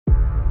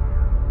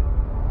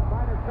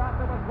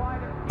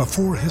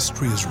Before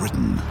history is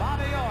written,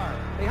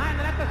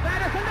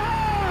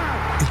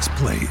 it's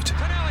played.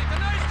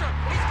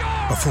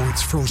 Before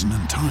it's frozen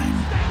in time,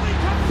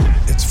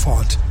 it's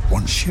fought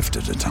one shift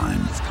at a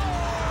time.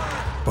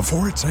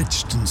 Before it's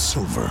etched in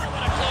silver,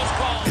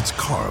 it's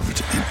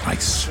carved in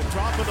ice.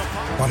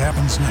 What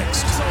happens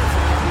next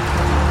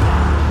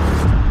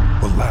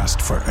will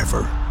last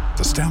forever.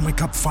 The Stanley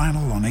Cup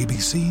Final on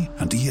ABC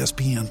and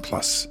ESPN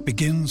Plus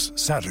begins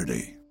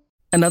Saturday.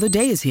 Another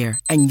day is here,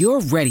 and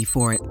you're ready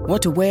for it.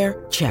 What to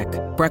wear? Check.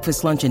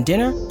 Breakfast, lunch, and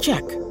dinner?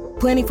 Check.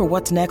 Planning for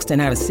what's next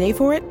and how to save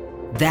for it?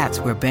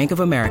 That's where Bank of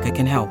America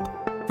can help.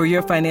 For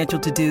your financial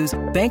to-dos,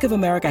 Bank of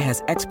America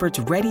has experts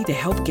ready to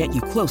help get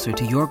you closer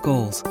to your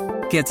goals.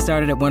 Get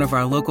started at one of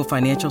our local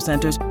financial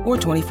centers or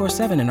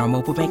 24/7 in our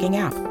mobile banking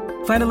app.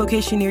 Find a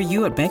location near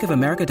you at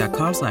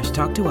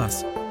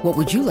bankofamerica.com/talktous. What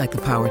would you like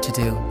the power to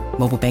do?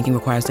 Mobile banking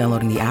requires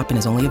downloading the app and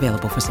is only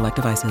available for select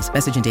devices.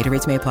 Message and data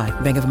rates may apply.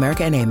 Bank of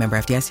America N.A., member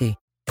FDIC.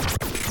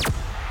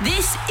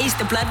 This is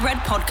the Blood Red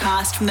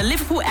podcast from the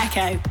Liverpool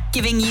Echo,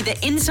 giving you the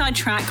inside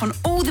track on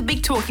all the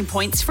big talking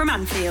points from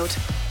Anfield.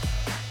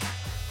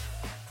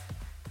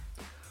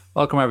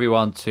 Welcome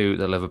everyone to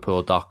the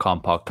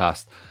Liverpool.com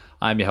podcast.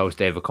 I'm your host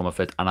David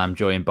Comerford and I'm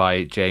joined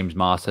by James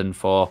Martin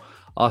for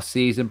our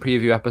season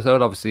preview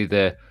episode. Obviously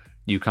the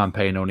new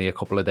campaign only a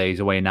couple of days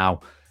away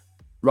now.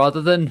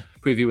 Rather than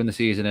previewing the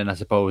season in, I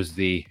suppose,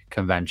 the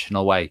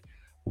conventional way,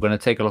 we're going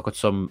to take a look at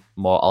some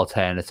more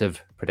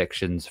alternative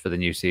predictions for the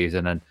new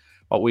season. And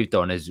what we've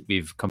done is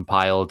we've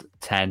compiled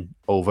 10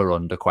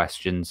 over-under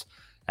questions,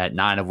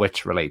 9 of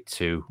which relate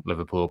to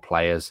Liverpool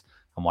players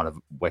and 1 of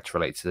which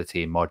relates to the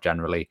team more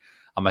generally.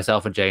 And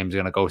myself and James are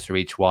going to go through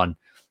each one,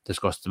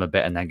 discuss them a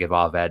bit, and then give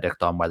our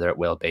verdict on whether it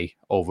will be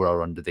over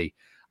or under the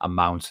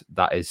amount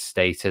that is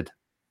stated.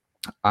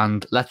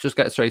 And let's just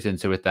get straight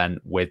into it then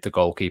with the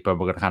goalkeeper.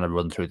 We're going to kind of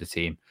run through the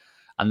team.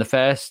 And the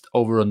first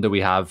over-under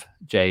we have,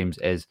 James,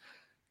 is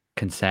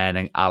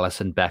concerning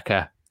Alisson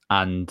Becker.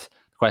 And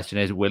the question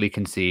is, will he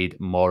concede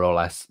more or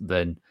less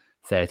than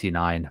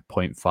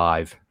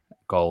 39.5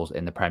 goals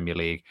in the Premier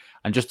League?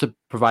 And just to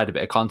provide a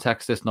bit of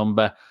context, this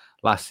number,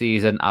 last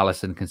season,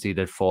 Alisson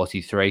conceded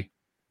 43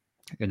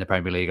 in the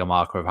Premier League, a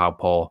marker of how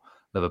poor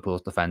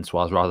Liverpool's defence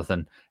was, rather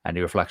than any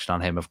reflection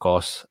on him, of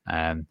course.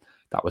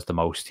 That was the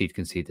most he'd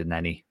conceded in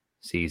any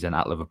season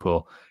at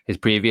Liverpool. His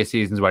previous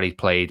seasons where he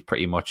played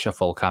pretty much a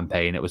full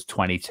campaign, it was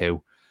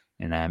 22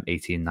 in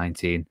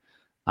 18-19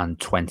 and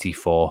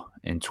 24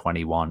 in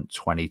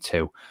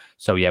 21-22.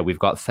 So yeah, we've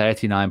got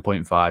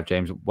 39.5.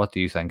 James, what do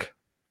you think?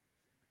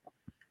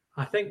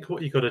 I think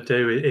what you've got to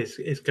do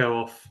is go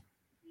off,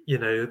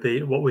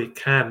 what we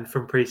can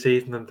from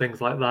pre-season and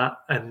things like that.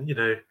 And,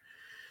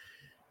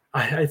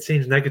 it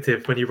seems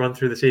negative when you run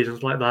through the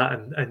seasons like that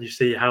and you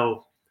see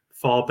how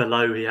far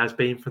below he has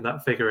been from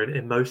that figure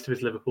in most of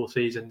his Liverpool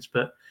seasons.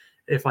 But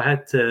if I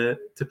had to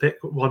pick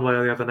one way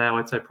or the other now,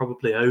 I'd say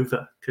probably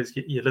over, because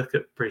you look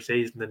at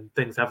pre-season and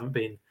things haven't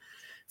been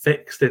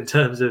fixed in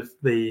terms of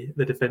the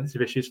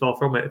defensive issues. Far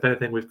from it. If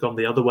anything, we've gone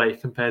the other way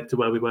compared to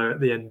where we were at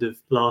the end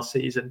of last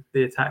season.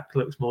 The attack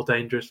looks more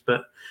dangerous,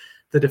 but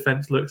the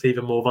defence looks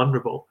even more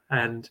vulnerable.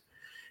 And,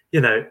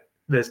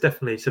 there's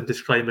definitely some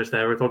disclaimers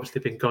there. We've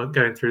obviously been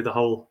going through the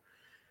whole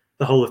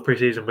of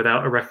pre-season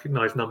without a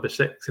recognised number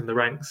 6 in the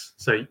ranks.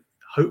 So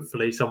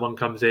hopefully someone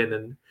comes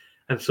in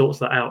and sorts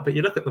that out. But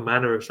you look at the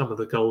manner of some of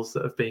the goals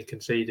that have been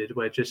conceded,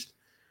 where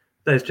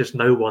there's just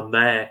no one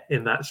there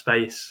in that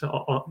space.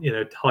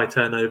 High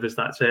turnovers,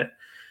 that's it.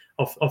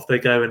 Off they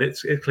go, and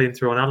it's clean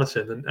through on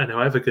Alisson. And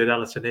however good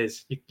Alisson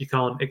is, you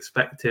can't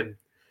expect him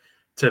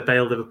to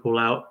bail Liverpool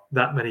out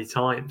that many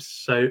times.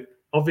 So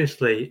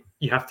obviously,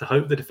 you have to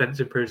hope the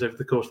defence improves over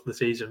the course of the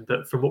season.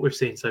 But from what we've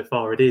seen so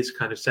far, it is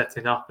kind of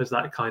setting up as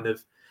that kind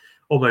of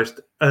almost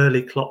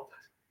early Klopp,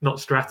 not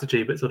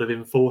strategy, but sort of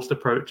enforced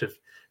approach of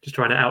just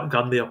trying to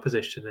outgun the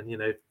opposition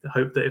and,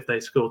 hope that if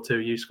they score 2,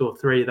 you score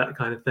 3, that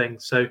kind of thing.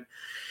 So,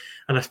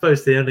 and I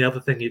suppose the only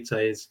other thing you'd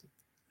say is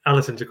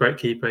Alisson's a great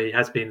keeper. He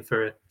has been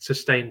for a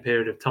sustained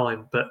period of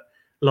time. But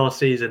last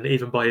season,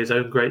 even by his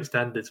own great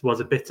standards,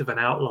 was a bit of an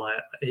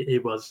outlier. He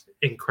was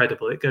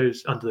incredible. It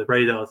goes under the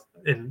radar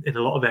in a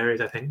lot of areas,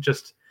 I think,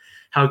 just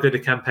how good a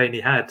campaign he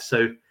had.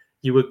 So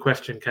you would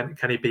question,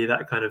 can he be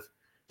that kind of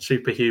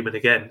superhuman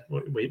again?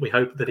 We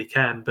hope that he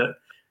can, but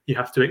you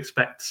have to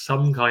expect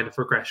some kind of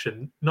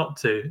regression,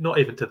 not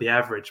even to the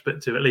average,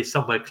 but to at least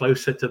somewhere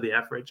closer to the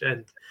average.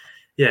 And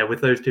yeah,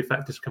 with those two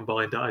factors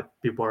combined, I'd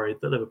be worried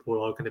that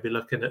Liverpool are going to be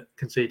looking at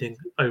conceding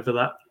over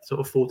that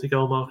sort of 40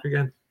 goal mark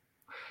again.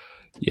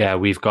 Yeah,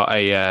 we've got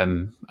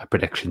a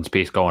predictions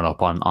piece going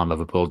up on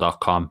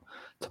Liverpool.com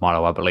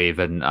tomorrow, I believe.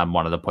 And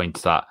one of the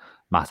points that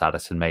Matt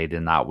Addison made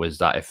in that was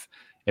that if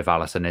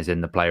Alisson is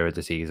in the player of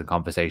the season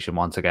conversation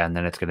once again,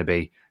 then it's going to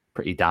be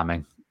pretty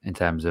damning in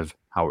terms of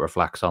how it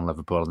reflects on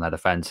Liverpool and their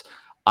defence.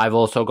 I've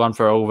also gone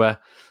for over.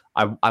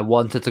 I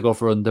wanted to go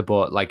for under,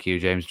 but like you,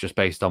 James, just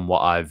based on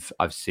what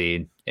I've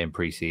seen in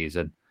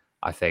pre-season,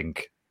 I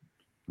think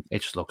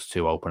it just looks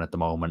too open at the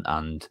moment.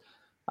 And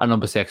a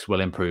number 6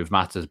 will improve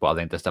matters, but I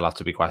think there still have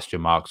to be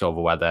question marks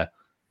over whether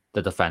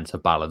the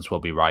defensive balance will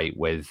be right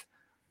with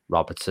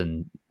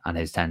Robertson and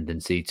his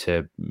tendency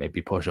to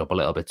maybe push up a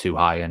little bit too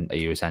high, and are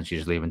you essentially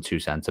just leaving two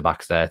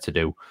centre-backs there to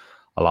do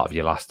a lot of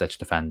your last-ditch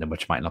defending,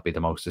 which might not be the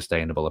most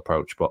sustainable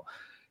approach. But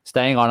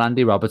staying on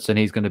Andy Robertson,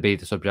 he's going to be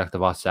the subject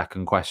of our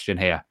second question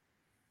here.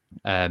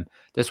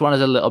 This one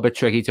is a little bit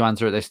tricky to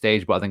answer at this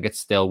stage, but I think it's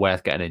still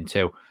worth getting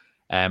into.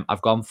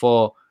 I've gone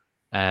for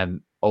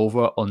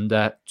over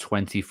under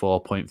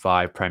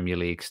 24.5 Premier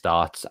League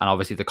starts. And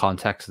obviously the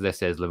context of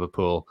this is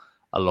Liverpool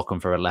are looking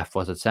for a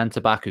left-footed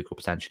centre-back who could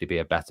potentially be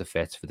a better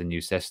fit for the new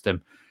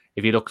system.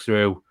 If you look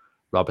through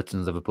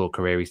Robertson's Liverpool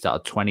career, he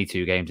started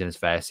 22 games in his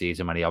first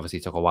season when he obviously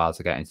took a while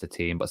to get into the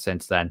team. But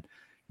since then,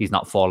 he's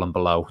not fallen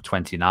below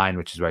 29,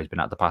 which is where he's been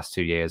at the past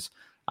 2 years.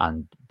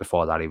 And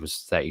before that, he was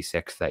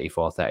 36,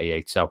 34,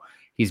 38. So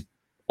he's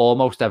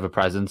almost ever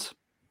present.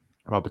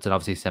 Robertson,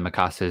 obviously,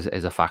 Tsimikas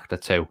is a factor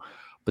too.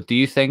 But do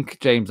you think,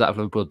 James, that if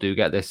Liverpool do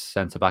get this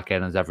centre-back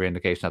in, there's every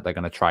indication that they're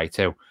going to try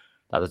to,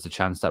 that there's a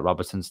chance that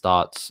Robertson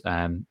starts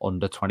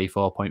under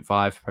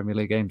 24.5 Premier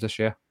League games this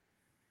year?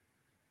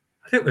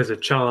 I think there's a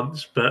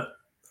chance, but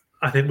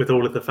I think with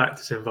all of the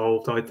factors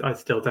involved, I'd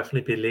still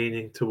definitely be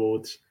leaning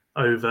towards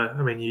over.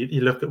 I mean,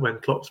 you look at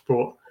when Klopp's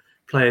brought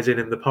players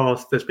in the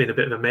past, there's been a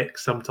bit of a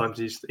mix. Sometimes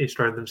he's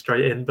thrown them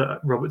straight in, but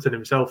Robertson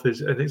himself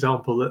is an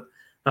example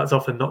that's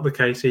often not the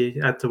case. He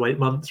had to wait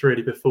months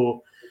really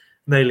before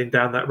nailing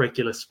down that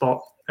regular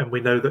spot. And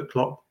we know that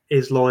Klopp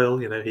is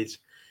loyal. You know, he's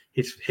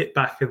hit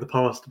back in the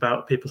past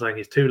about people saying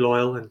he's too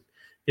loyal, and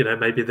you know,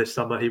 maybe this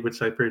summer he would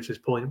say proves his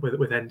point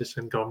with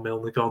Henderson gone,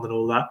 Milner gone, and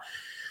all that.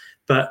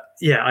 But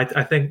yeah,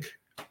 I think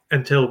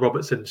until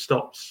Robertson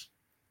stops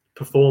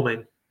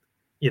performing,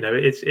 you know,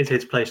 it's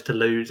his place to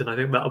lose, and I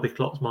think that'll be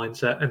Klopp's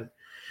mindset. And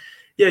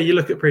yeah, you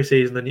look at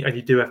pre-season and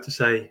you do have to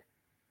say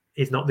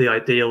he's not the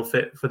ideal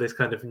fit for this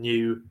kind of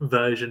new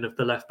version of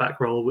the left-back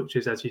role, which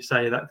is, as you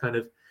say, that kind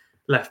of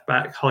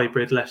left-back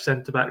hybrid left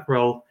centre-back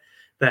role.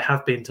 There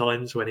have been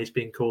times when he's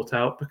been caught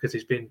out because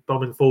he's been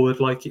bombing forward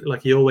like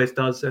he always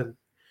does, and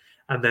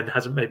then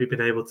hasn't maybe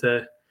been able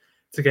to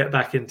get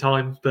back in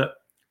time. But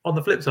on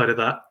the flip side of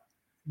that,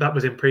 that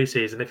was in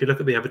pre-season. If you look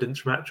at the evidence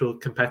from actual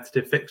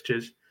competitive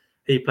fixtures,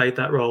 he played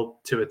that role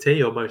to a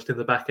T almost in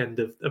the back end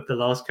of the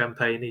last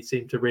campaign. He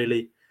seemed to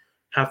really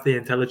have the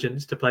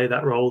intelligence to play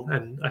that role,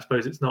 and I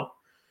suppose it's not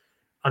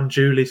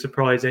unduly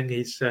surprising.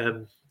 He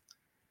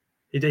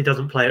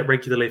doesn't play it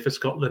regularly for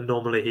Scotland.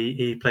 Normally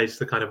he plays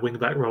the kind of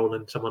wing-back role,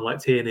 and someone like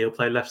Tierney will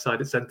play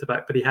left-sided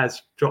centre-back, but he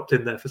has dropped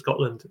in there for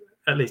Scotland,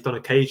 at least on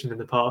occasion in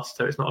the past,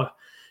 so it's not a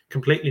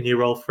completely new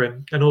role for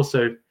him. And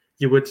also,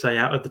 you would say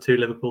out of the two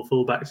Liverpool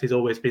fullbacks, he's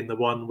always been the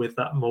one with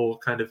that more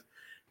kind of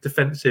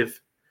defensive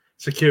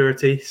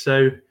security.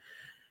 So,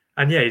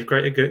 and yeah, he's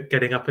great at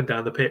getting up and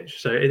down the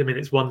pitch. So, I mean,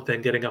 it's one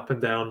thing getting up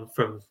and down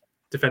from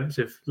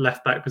defensive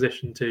left back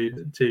position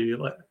to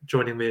like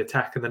joining the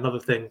attack, and another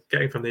thing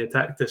getting from the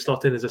attack to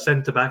slot in as a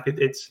centre back.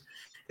 It's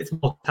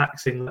more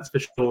taxing, that's for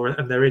sure.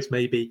 And there is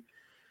maybe,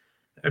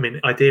 I mean,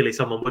 ideally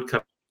someone would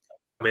come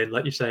in,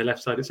 like you say,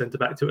 left-sided centre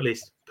back to at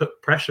least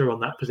put pressure on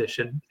that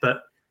position.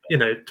 But you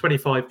know,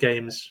 25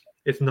 games,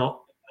 it's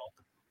not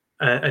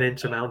an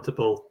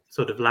insurmountable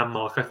sort of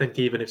landmark. I think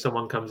even if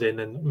someone comes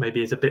in and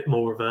maybe is a bit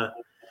more of a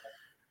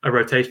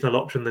rotational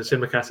option than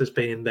Tsimikas has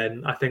been,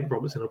 then I think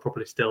Robertson will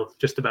probably still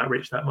just about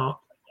reach that mark.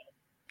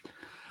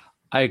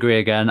 I agree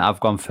again. I've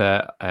gone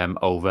for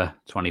over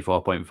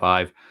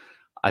 24.5.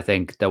 I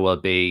think there will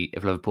be,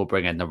 if Liverpool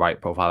bring in the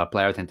right profile of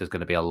player, I think there's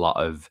going to be a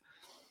lot of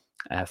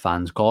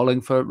fans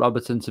calling for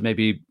Robertson to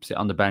maybe sit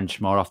on the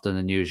bench more often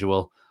than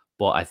usual.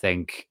 But I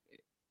think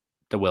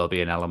there will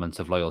be an element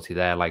of loyalty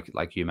there,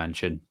 like you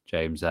mentioned,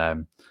 James,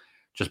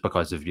 just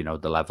because of, you know,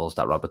 the levels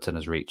that Robertson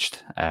has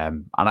reached.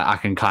 And I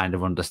can kind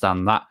of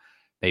understand that.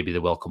 Maybe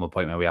there will come a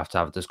point where we have to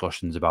have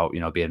discussions about, you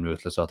know, being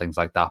ruthless or things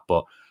like that.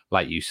 But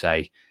like you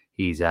say,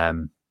 he's, I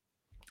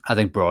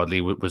think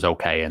broadly was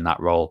okay in that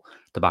role.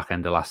 The back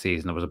end of last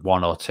season, there was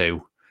 1 or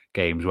 2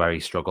 games where he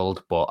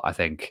struggled, but I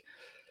think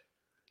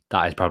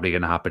that is probably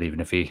going to happen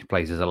even if he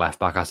plays as a left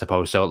back, I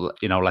suppose. So,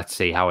 you know, let's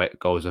see how it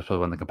goes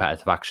when the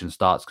competitive action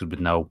starts, because with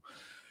no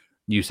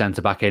new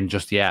centre back in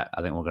just yet,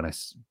 I think we're going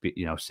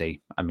to,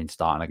 see. I mean,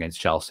 starting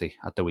against Chelsea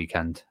at the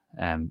weekend,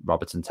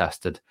 Robertson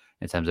tested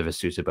in terms of his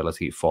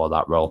suitability for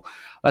that role.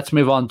 Let's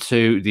move on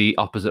to the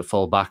opposite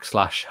fullback /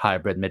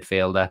 hybrid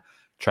midfielder,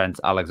 Trent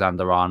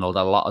Alexander-Arnold.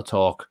 A lot of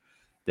talk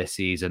this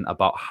season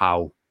about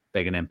how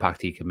big an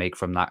impact he can make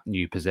from that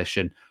new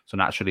position. So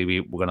naturally,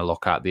 we're going to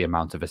look at the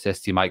amount of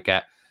assists he might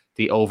get.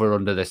 The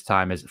over-under this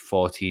time is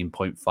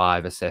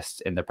 14.5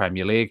 assists in the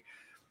Premier League.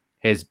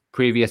 His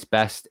previous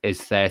best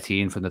is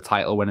 13 from the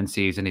title-winning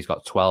season. He's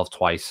got 12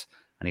 twice,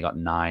 and he got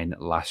 9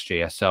 last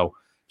year. So,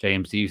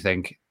 James, do you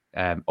think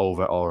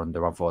over or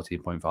under on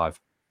 14.5?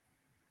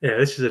 Yeah,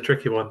 this is a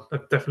tricky one.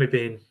 I've definitely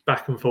been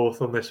back and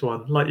forth on this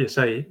one. Like you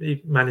say,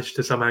 he managed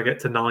to somehow get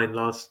to 9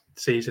 last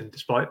season,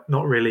 despite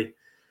not really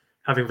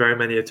having very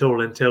many at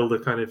all until the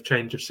kind of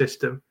change of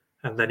system.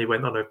 And then he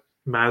went on a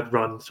mad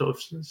run, sort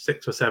of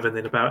 6 or 7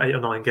 in about 8 or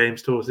 9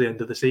 games towards the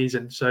end of the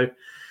season. So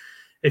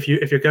if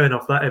you're going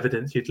off that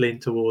evidence, you'd lean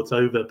towards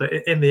over. But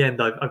in the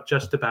end, I've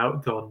just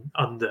about gone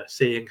under,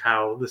 seeing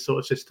how the sort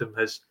of system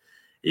has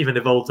even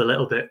evolved a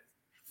little bit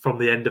from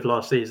the end of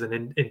last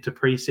season into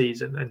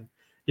pre-season. And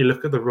you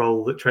look at the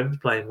role that Trent's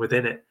playing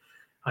within it.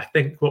 I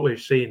think what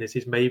we've seen is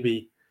he's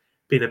maybe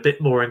been a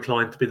bit more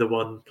inclined to be the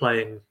one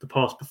playing the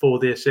pass before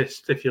the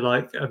assist, if you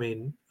like. I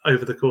mean,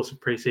 over the course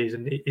of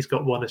pre-season, he's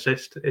got 1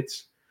 assist.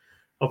 It's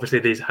obviously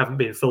these haven't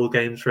been full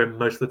games for him.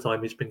 Most of the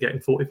time, he's been getting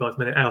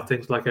 45-minute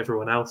outings like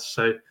everyone else.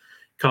 So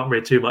can't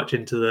read too much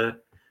into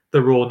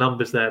the raw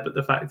numbers there. But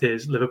the fact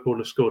is, Liverpool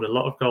have scored a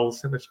lot of goals.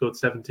 I think they've scored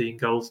 17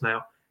 goals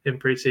now in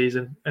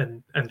pre-season,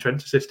 and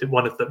Trent's assisted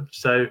 1 of them.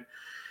 So,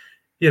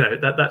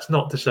 that's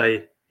not to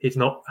say he's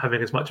not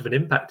having as much of an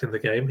impact in the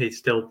game. He's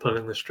still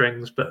pulling the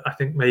strings, but I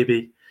think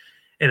maybe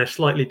in a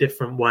slightly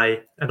different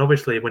way. And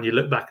obviously, when you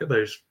look back at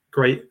those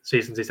great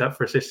seasons he's had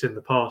for assists in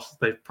the past,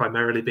 they've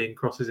primarily been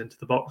crosses into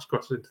the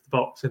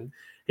box, and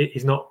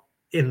he's not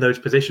in those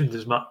positions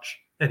as much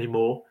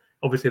anymore.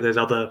 Obviously, there's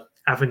other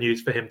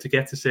avenues for him to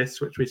get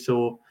assists, which we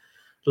saw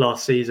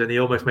last season. He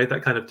almost made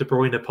that kind of De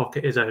Bruyne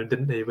pocket his own,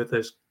 didn't he, with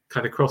those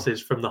kind of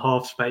crosses from the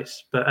half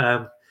space.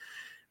 But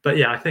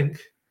yeah, I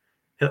think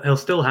he'll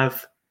still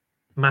have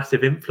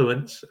massive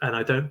influence, and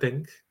I don't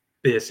think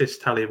the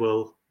assist tally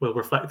will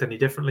reflect any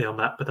differently on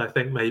that. But I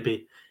think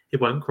maybe it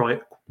won't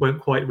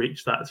quite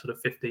reach that sort of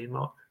 15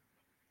 mark.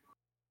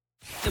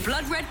 The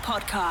Blood Red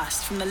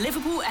Podcast from the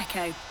Liverpool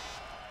Echo.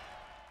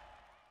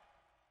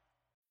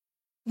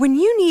 When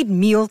you need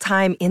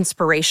mealtime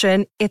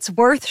inspiration, it's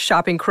worth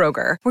shopping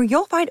Kroger, where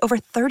you'll find over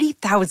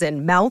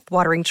 30,000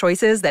 mouth-watering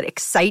choices that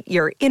excite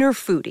your inner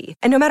foodie.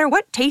 And no matter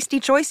what tasty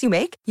choice you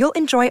make, you'll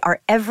enjoy our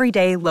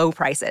everyday low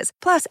prices,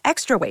 plus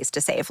extra ways to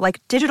save,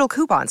 like digital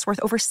coupons worth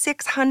over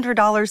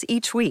 $600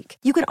 each week.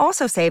 You can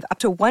also save up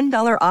to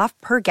 $1 off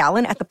per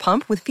gallon at the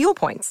pump with fuel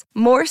points.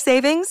 More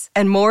savings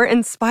and more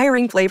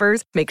inspiring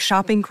flavors make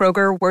shopping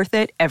Kroger worth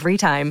it every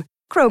time.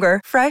 Kroger,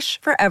 fresh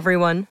for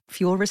everyone.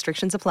 Fuel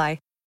restrictions apply.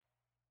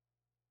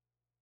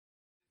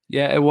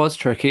 Yeah, it was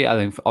tricky. I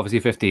think obviously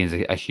 15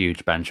 is a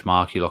huge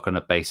benchmark. You're looking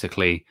at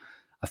basically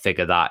a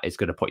figure that is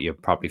going to put you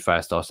probably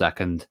first or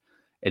second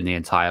in the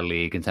entire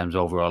league in terms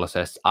of overall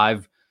assists.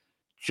 I've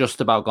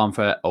just about gone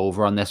for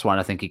over on this one.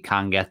 I think he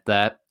can get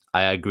there.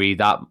 I agree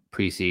that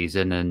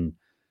pre-season and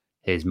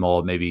his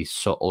more maybe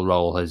subtle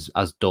role has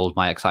dulled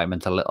my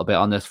excitement a little bit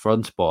on this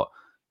front. But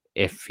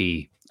I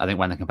think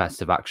when the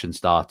competitive action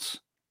starts,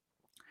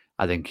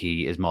 I think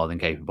he is more than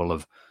capable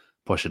of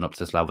pushing up to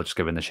this level, just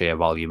given the sheer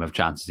volume of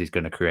chances he's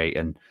going to create.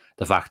 And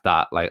the fact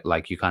that,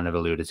 like you kind of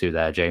alluded to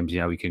there, James,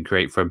 he can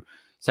create from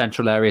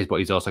central areas, but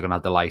he's also going to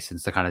have the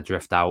license to kind of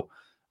drift out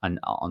and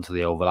onto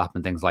the overlap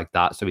and things like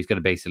that. So he's going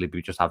to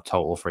basically just have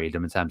total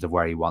freedom in terms of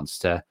where he wants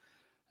to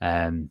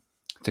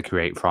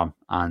create from.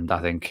 And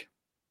I think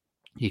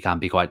he can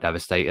be quite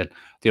devastating.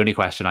 The only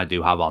question I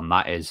do have on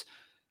that is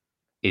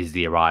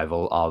the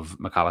arrival of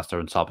McAllister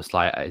and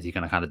Szoboszlai. Is he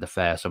going to kind of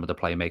defer some of the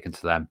playmaking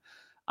to them?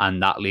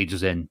 And that leads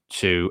us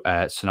into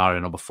scenario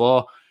number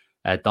 4.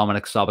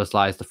 Dominic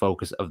Szoboszlai is the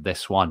focus of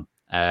this one.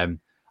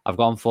 I've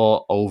gone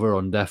for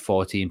over/under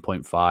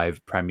 14.5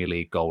 Premier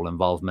League goal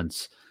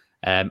involvements.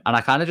 And I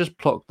kind of just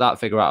plucked that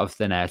figure out of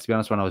thin air, to be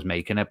honest, when I was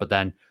making it. But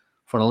then,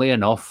 funnily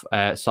enough,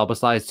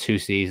 Szoboszlai's 2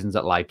 seasons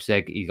at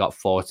Leipzig, he got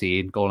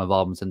 14 goal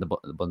involvements in the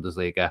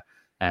Bundesliga,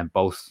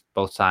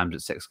 both times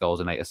at 6 goals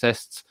and 8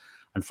 assists.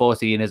 And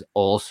 14 is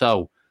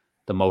also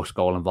the most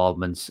goal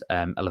involvements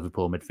a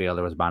Liverpool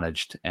midfielder has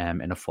managed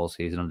in a full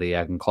season under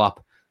Jurgen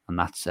Klopp, and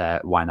that's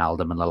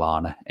Wijnaldum and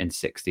Lallana in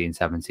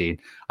 16-17.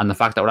 And the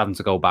fact that we're having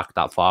to go back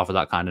that far for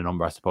that kind of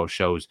number, I suppose,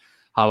 shows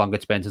how long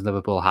it's been since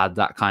Liverpool had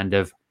that kind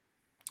of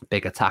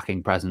big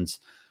attacking presence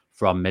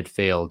from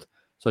midfield.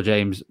 So,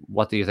 James,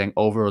 what do you think?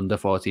 Over under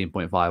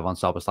 14.5 on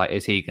Szoboszlai.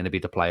 Is he going to be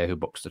the player who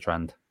bucks the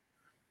trend?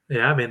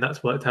 Yeah, I mean,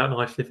 that's worked out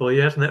nicely for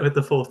you, hasn't it, with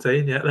the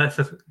 14? Yeah, there's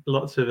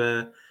lots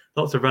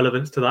of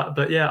relevance to that.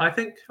 But yeah, I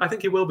think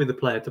he will be the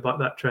player to buck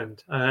that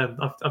trend.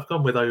 I've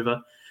gone with over,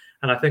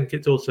 and I think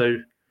it's also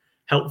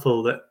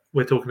helpful that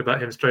we're talking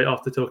about him straight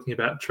after talking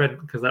about Trent,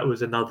 because that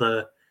was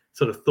another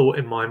sort of thought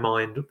in my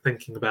mind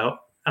thinking about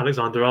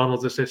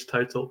Alexander-Arnold's assist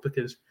total,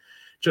 because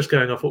just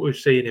going off what we've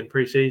seen in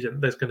pre-season,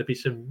 there's going to be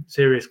some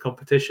serious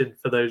competition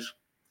for those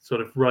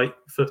sort of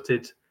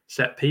right-footed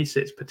set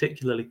pieces,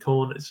 particularly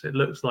corners. It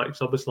looks like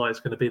Szoboszlai is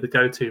going to be the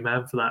go-to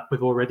man for that.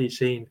 We've already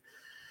seen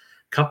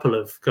couple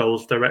of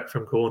goals direct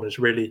from corners,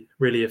 really,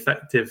 really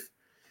effective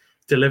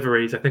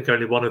deliveries. I think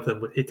only one of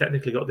them he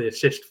technically got the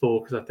assist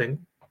for, because I think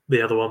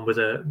the other one was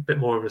a bit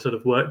more of a sort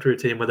of worked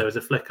routine where there was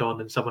a flick on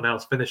and someone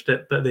else finished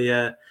it. But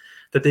the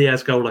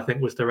Diaz goal, I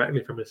think, was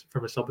directly from a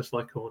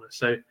Szoboszlai corner.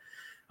 So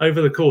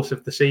over the course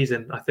of the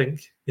season, I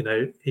think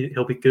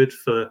he'll be good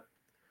for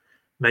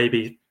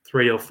maybe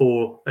 3 or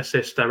 4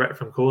 assists direct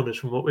from corners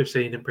from what we've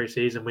seen in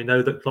pre-season. We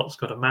know that Klopp's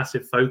got a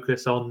massive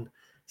focus on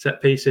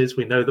set pieces.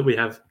 We know that we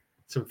have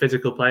some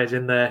physical players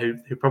in there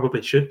who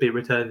probably should be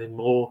returning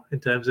more in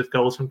terms of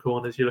goals from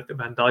corners. You look at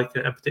Van Dijk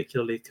and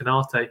particularly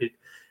Konate,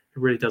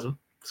 who really doesn't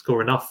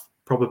score enough,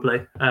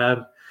 probably.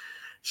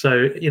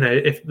 So,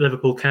 if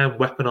Liverpool can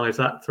weaponise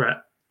that threat,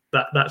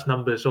 that's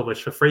numbers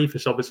almost for free for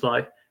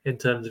Szoboszlai in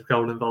terms of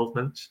goal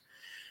involvements.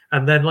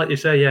 And then, like you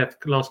say,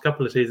 last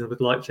couple of seasons with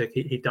Leipzig,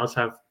 he does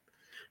have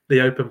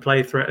the open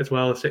play threat as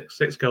well.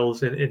 Six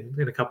goals in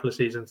a couple of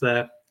seasons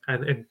there,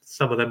 and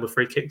some of them were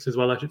free kicks as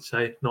well, I should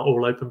say. Not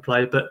all open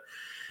play, but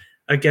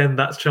again,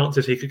 that's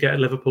chances he could get at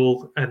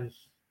Liverpool. And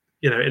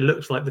it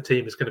looks like the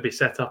team is going to be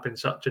set up in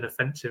such an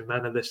offensive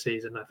manner this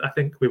season. I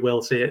think we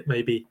will see it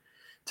maybe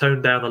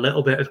toned down a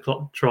little bit as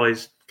Klopp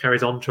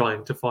carries on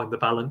trying to find the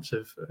balance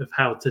of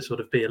how to sort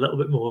of be a little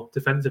bit more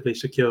defensively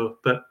secure.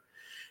 But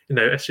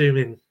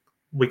assuming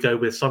we go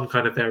with some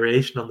kind of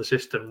variation on the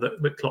system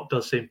that Klopp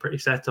does seem pretty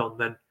set on,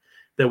 then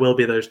there will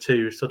be those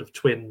two sort of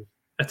twin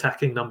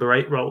attacking number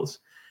 8 roles.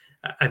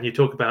 And you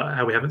talk about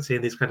how we haven't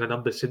seen these kind of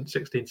numbers since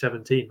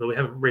 16-17, but we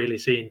haven't really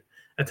seen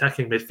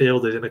attacking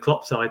midfielders in a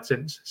Klopp side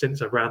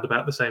since around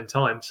about the same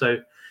time. So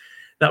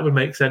that would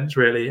make sense,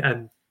 really.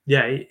 And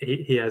yeah,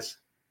 he has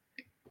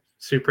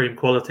supreme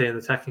quality in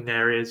attacking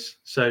areas.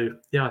 So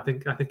yeah, I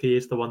think he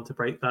is the one to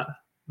break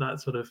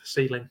that sort of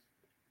ceiling.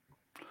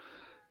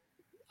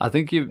 I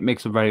think you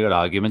make some very good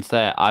arguments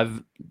there.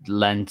 I've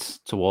lent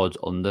towards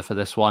under for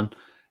this one.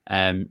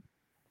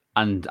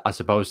 And I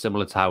suppose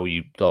similar to how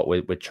you thought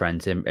with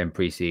Trent in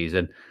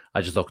pre-season,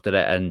 I just looked at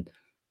it and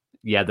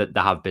yeah, there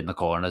have been the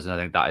corners, and I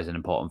think that is an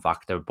important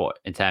factor. But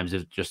in terms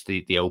of just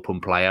the open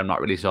play, I'm not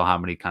really sure how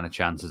many kind of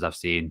chances I've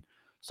seen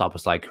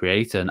Szoboszlai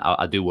create. And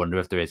I do wonder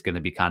if there is going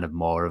to be kind of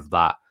more of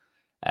that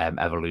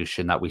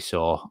evolution that we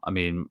saw. I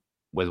mean,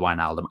 with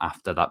Wijnaldum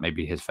after that,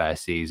 maybe his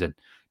first season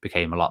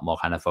became a lot more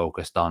kind of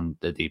focused on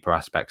the deeper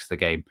aspects of the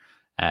game.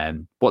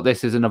 But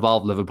this is an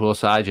evolved Liverpool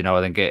side.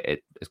 I think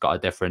it's got a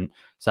different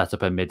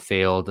setup in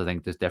midfield. I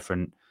think there's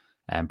different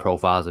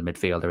profiles of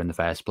midfielder in the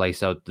first place.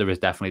 So there is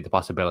definitely the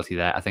possibility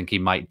there. I think he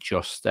might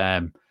just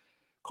come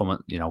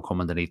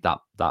underneath that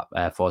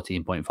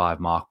 14.5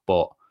 mark.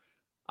 But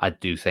I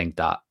do think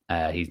that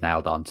he's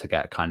nailed on to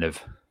get kind of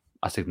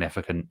a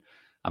significant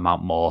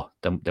amount more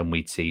than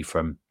we'd see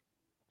from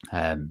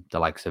the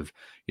likes of,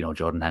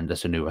 Jordan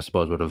Henderson, who I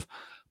suppose would have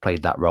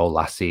played that role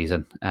last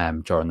season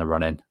during the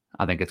run-in.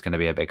 I think it's going to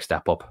be a big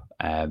step up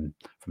from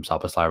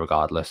Szoboszlai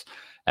regardless.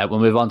 We'll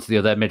move on to the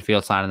other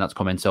midfield signing that's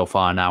come in so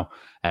far now.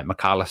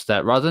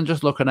 McAllister, rather than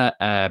just looking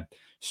at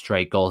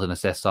straight goals and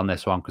assists on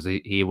this one, because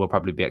he will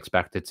probably be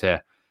expected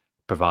to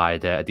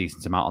provide a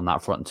decent amount on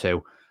that front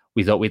too.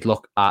 We thought we'd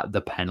look at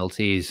the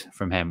penalties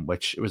from him,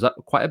 which was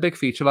quite a big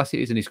feature last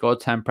season. He scored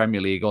 10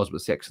 Premier League goals,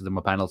 but 6 of them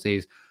were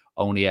penalties.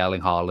 Only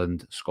Erling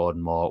Haaland scored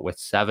more with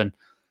 7.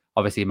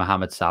 Obviously,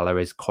 Mohamed Salah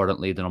is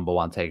currently the number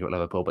 1 taker at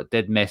Liverpool, but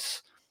did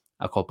miss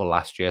a couple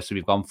last year. So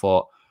we've gone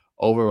for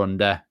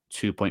over-under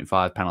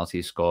 2.5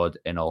 penalties scored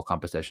in all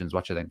competitions.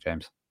 What do you think,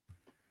 James?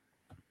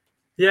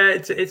 Yeah,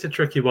 it's a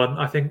tricky one.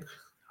 I think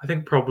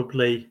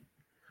probably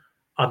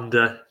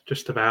under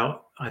just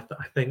about. I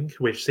think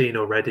we've seen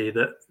already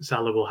that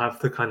Salah will have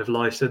the kind of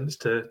license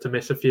to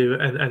miss a few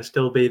and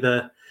still be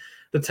the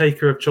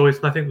taker of choice.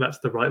 And I think that's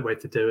the right way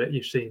to do it.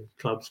 You've seen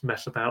clubs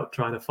mess about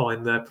trying to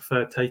find their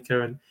preferred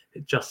taker, and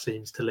it just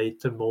seems to lead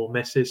to more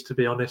misses, to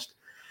be honest.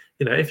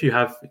 If you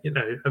have,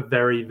 a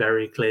very,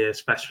 very clear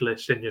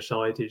specialist in your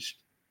side who's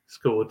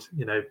scored,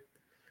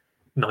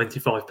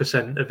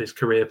 95% of his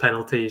career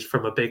penalties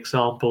from a big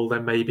sample,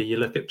 then maybe you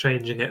look at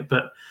changing it.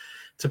 But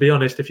to be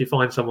honest, if you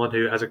find someone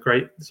who has a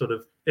great sort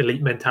of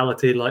elite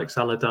mentality like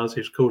Salah does,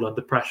 who's cool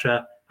under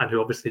pressure and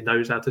who obviously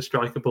knows how to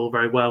strike a ball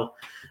very well,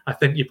 I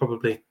think you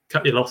probably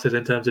cut your losses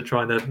in terms of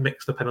trying to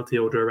mix the penalty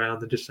order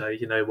around and just say,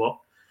 you know what,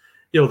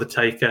 you're the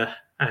taker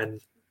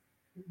and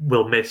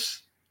we'll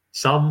miss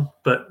some,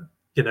 but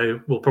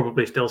we'll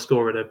probably still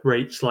score at a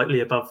rate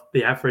slightly above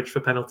the average for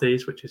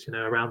penalties, which is,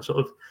 around sort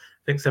of,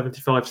 I think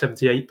 75,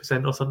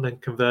 78% or something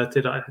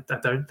converted. I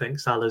don't think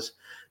Salah's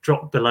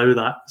dropped below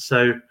that.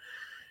 So,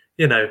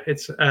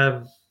 it's,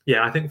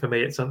 I think for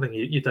me, it's something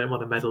you don't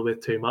want to meddle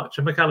with too much.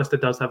 And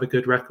McAllister does have a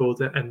good record.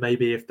 And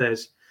maybe if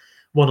there's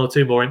 1 or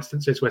 2 more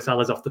instances where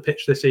Salah's off the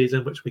pitch this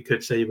season, which we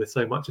could see with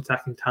so much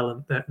attacking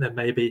talent, then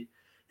maybe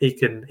he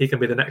can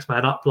be the next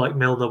man up like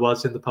Milner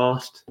was in the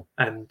past.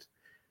 And,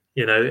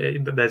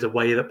 there's a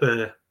way that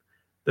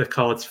the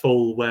cards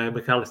fall where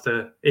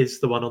McAllister is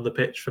the one on the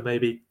pitch for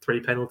maybe 3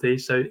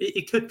 penalties. So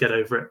he could get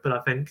over it. But I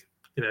think,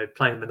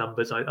 playing the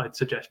numbers, I'd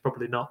suggest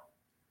probably not.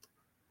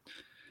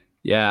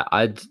 Yeah,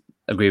 I'd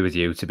agree with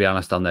you. To be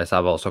honest on this,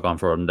 I've also gone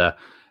for under.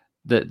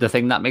 The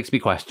thing that makes me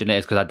question it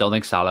is because I don't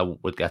think Salah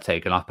would get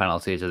taken off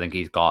penalties. I think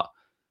he's got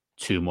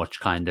too much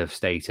kind of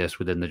status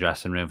within the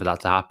dressing room for that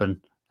to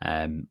happen.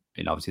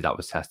 Obviously that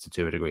was tested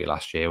to a degree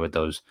last year with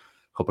those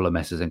couple of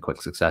misses in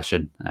quick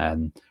succession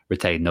and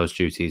retained those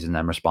duties and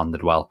then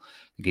responded well. I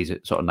think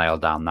he's sort of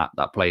nailed down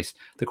that place.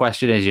 The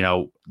question is,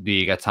 do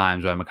you get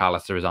times where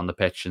McAllister is on the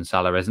pitch and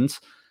Salah isn't?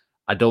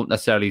 I don't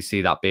necessarily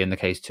see that being the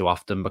case too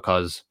often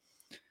because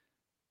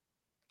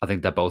I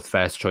think they're both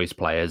first choice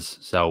players.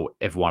 So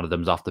if one of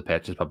them's off the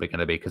pitch, it's probably going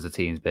to be because the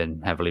team's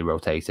been heavily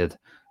rotated,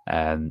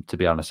 to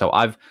be honest. So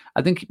I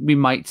think we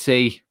might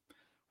see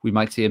we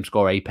might see him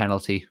score a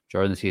penalty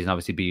during the season.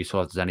 Obviously, be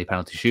useful if there's any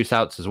penalty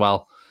shootouts as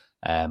well.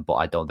 But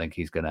I don't think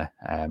he's going to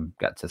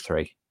get to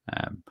 3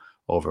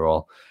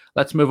 overall.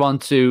 Let's move on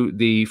to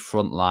the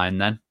front line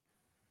then.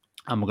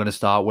 And we're going to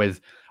start with,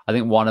 I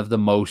think, one of the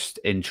most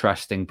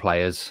interesting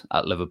players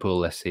at Liverpool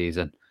this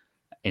season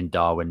in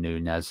Darwin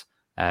Núñez.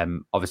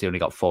 Obviously, only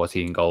got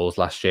 14 goals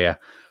last year.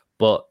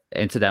 But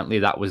incidentally,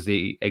 that was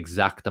the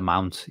exact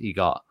amount he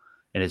got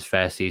in his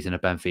first season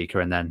at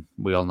Benfica. And then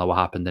we all know what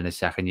happened in his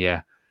second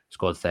year.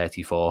 Scored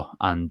 34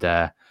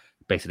 and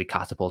basically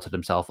catapulted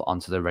himself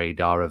onto the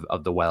radar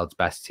of the world's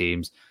best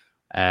teams.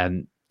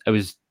 It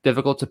was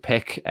difficult to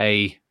pick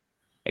a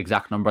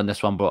exact number on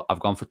this one, but I've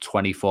gone for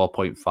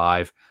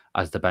 24.5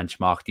 as the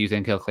benchmark. Do you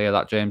think he'll clear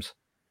that, James?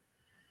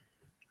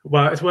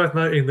 Well, it's worth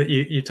noting that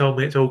you told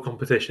me it's all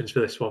competitions for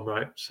this one,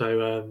 right?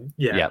 So,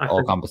 yeah,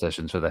 all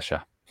competitions for this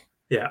year.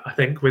 Yeah, I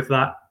think with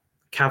that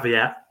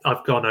caveat,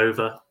 I've gone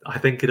over. I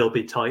think it'll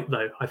be tight,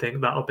 though. I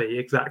think that'll be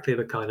exactly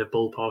the kind of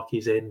ballpark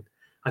he's in.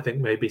 I think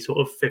maybe sort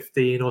of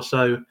 15 or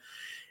so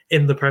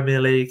in the Premier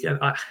League. And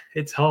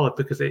it's hard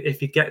because if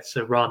he gets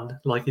a run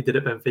like he did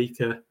at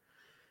Benfica,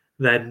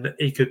 then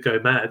he could go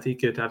mad. He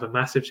could have a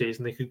massive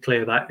season. He could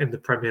clear that in the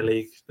Premier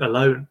League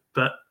alone.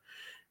 But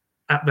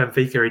at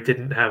Benfica, he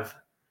didn't have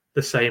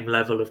the same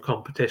level of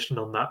competition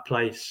on that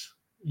place,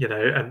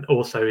 and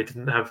also he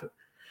didn't have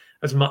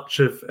as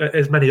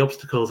many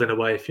obstacles in a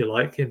way, if you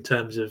like, in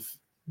terms of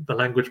the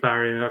language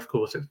barrier. Of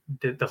course,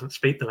 it doesn't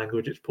speak the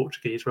language; it's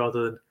Portuguese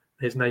rather than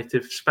his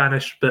native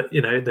Spanish. But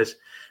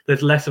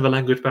there's less of a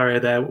language barrier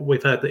there.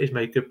 We've heard that he's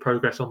made good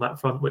progress on that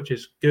front, which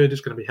is good.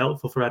 It's going to be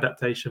helpful for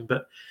adaptation.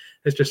 But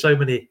there's just so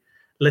many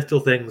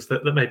little things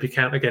that maybe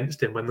count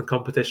against him when the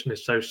competition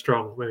is so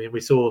strong. I mean, we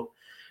saw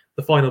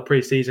the final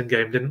pre-season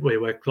game, didn't we,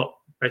 where Klopp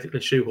basically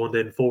shoehorned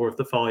in 4 of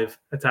the 5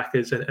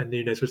 attackers, and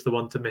Núñez was the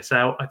one to miss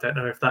out. I don't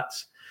know if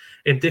that's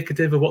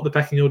indicative of what the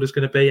pecking order is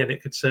going to be, and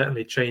it could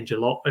certainly change a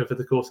lot over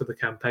the course of the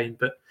campaign.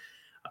 But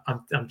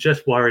I'm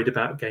just worried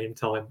about game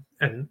time.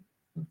 And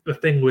the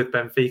thing with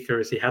Benfica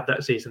is he had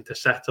that season to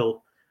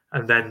settle,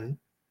 and then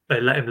they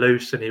let him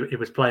loose, and he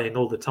was playing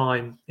all the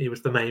time. He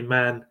was the main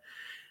man,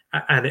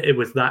 and it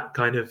was that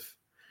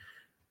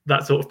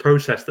sort of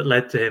process that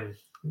led to him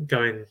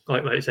going,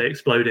 like you say,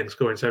 exploding,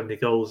 scoring so many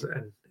goals.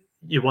 And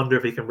you wonder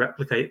if he can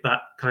replicate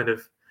that kind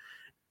of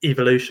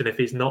evolution if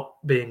he's not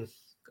being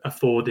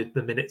afforded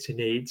the minutes he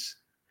needs.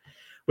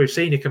 We've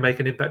seen he can make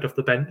an impact off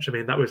the bench. I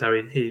mean, that was how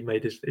he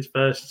made his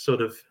first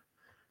sort of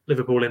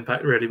Liverpool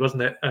impact, really,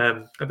 wasn't it,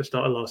 at the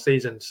start of last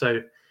season?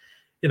 So,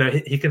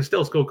 he can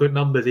still score good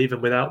numbers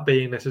even without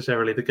being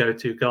necessarily the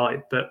go-to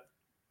guy.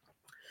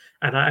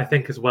 And I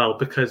think as well,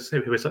 because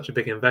it was such a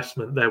big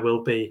investment, there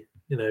will be,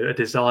 a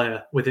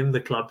desire within the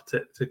club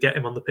to get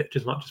him on the pitch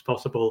as much as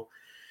possible.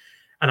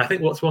 And I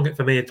think what's swung it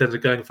for me in terms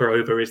of going for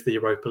over is the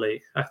Europa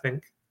League. I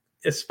think,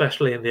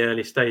 especially in the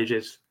early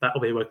stages,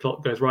 that'll be where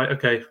Klopp goes, right,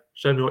 okay,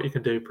 show me what you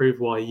can do, prove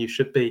why you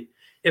should be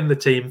in the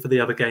team for the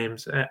other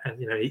games. And,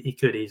 he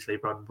could easily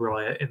run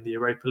riot in the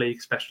Europa League,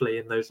 especially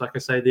in those, like I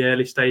say, the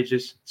early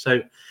stages.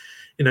 So,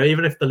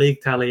 even if the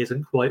league tally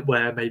isn't quite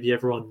where maybe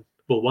everyone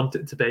will want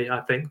it to be,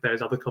 I think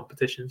there's other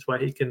competitions where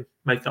he can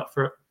make up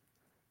for it.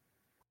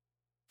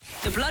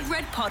 The Blood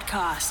Red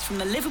Podcast from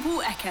the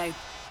Liverpool Echo.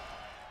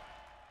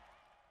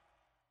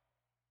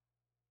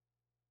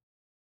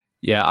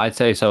 Yeah, I'd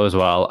say so as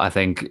well. I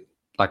think,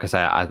 like I say,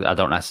 I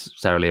don't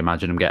necessarily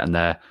imagine him getting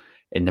there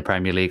in the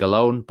Premier League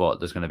alone, but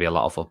there's going to be a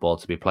lot of football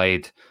to be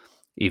played,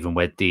 even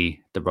with the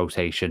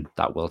rotation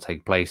that will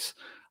take place.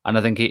 And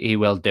I think he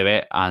will do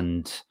it.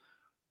 And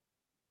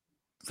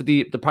for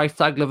the price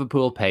tag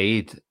Liverpool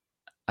paid,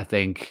 I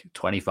think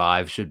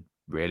 25 should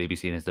really be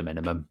seen as the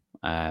minimum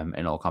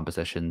in all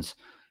competitions.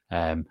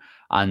 And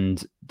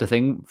the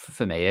thing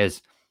for me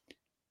is,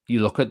 you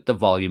look at the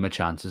volume of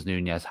chances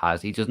Núñez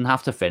has, he doesn't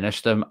have to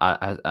finish them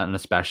at an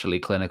especially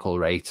clinical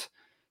rate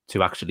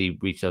to actually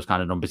reach those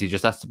kind of numbers. He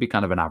just has to be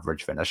kind of an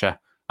average finisher,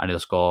 and he'll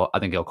score. I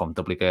think he'll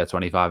comfortably get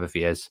 25 if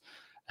he is.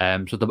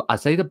 I'd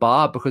say the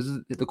bar, because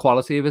of the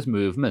quality of his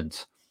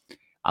movement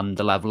and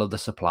the level of the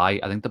supply,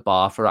 I think the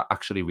bar for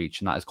actually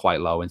reaching that is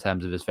quite low in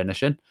terms of his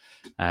finishing.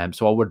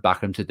 So I would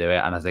back him to do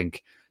it. And I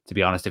think, to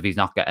be honest, if he's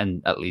not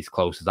getting at least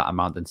close to that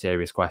amount, then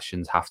serious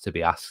questions have to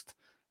be asked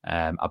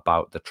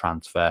about the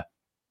transfer.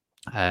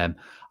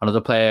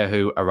 Another player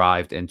who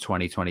arrived in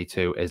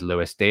 2022 is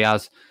Luis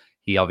Diaz.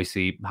 He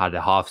obviously had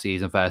a half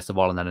season first of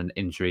all, and then an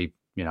injury.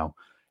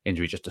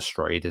 Injury just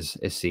destroyed his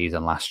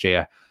season last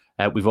year.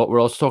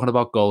 We're also talking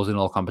about goals in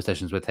all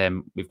competitions with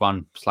him. We've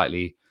gone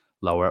slightly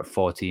lower at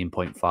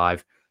 14.5.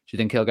 Do you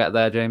think he'll get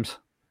there, James?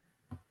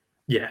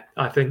 Yeah,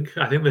 I think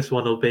this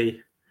one will be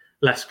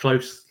less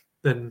close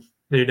than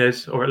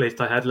Núñez, or at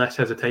least I had less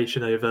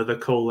hesitation over the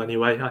call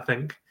anyway. I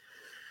think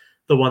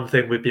the one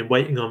thing we've been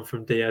waiting on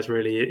from Diaz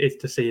really is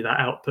to see that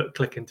output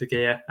click into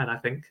gear, and I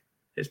think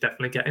it's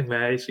definitely getting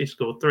there. He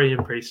scored 3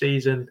 in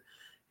pre-season.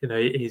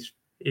 He's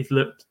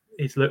looked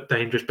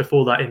dangerous.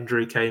 Before that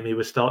injury came, he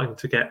was starting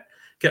to get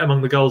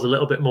among the goals a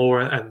little bit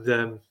more,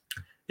 and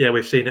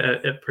we've seen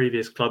it at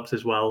previous clubs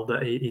as well,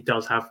 that he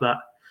does have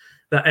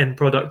that end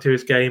product to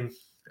his game.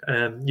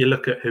 You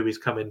look at who he's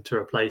come in to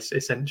replace.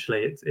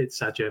 Essentially, it's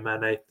Sadio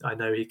Mane. I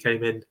know he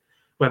came in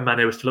when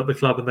Mane was still at the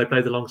club and they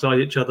played alongside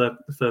each other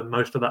for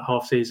most of that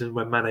half season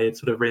when Mane had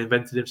sort of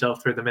reinvented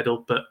himself through the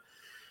middle. But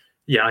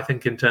yeah, I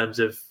think in terms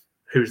of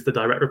who's the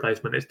direct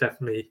replacement, it's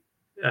definitely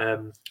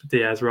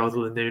Diaz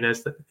rather than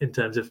Nunes in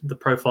terms of the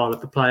profile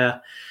of the player.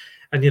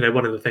 And,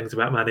 one of the things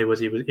about Mane was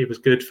he was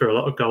good for a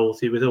lot of goals.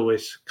 He was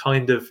always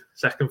kind of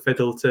second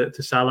fiddle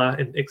to Salah,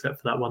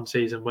 except for that one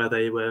season where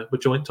they were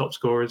joint top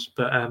scorers.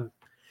 But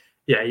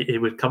he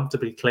would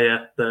comfortably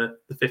clear the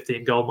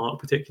 15 goal mark,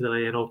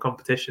 particularly in all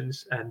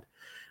competitions. And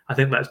I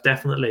think that's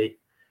definitely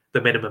the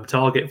minimum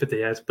target for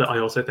Diaz. But I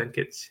also think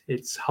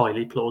it's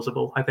highly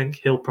plausible. I think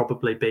he'll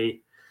probably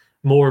be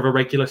more of a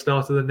regular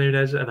starter than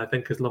Nunes. And I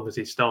think as long as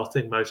he's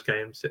starting most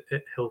games,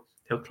 he'll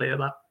clear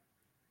that.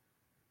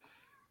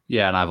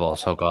 Yeah, and I've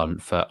also gone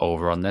for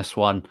over on this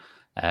one.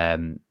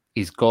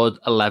 He's got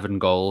 11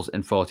 goals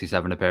in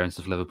 47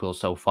 appearances for Liverpool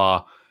so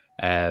far.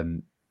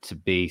 To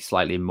be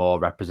slightly more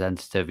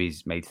representative,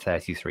 he's made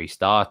 33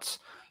 starts.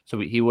 So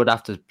he would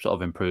have to sort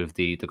of improve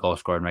the goal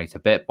scoring rate a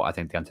bit, but I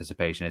think the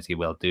anticipation is he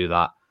will do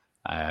that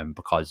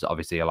because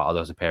obviously a lot of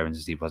those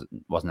appearances he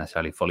wasn't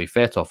necessarily fully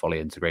fit or fully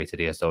integrated.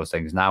 He has those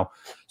things now.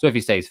 So if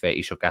he stays fit,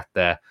 he should get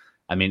there.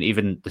 I mean,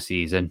 even the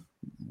season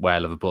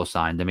where Liverpool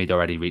signed him, he'd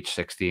already reached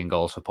 16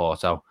 goals for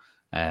Porto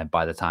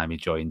by the time he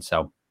joined.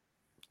 So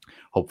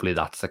hopefully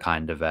that's the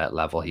kind of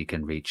level he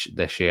can reach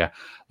this year.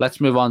 Let's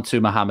move on to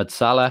Mohamed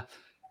Salah.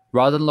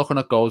 Rather than looking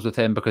at goals with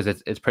him, because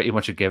it's pretty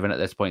much a given at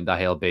this point that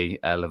he'll be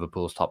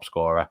Liverpool's top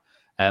scorer.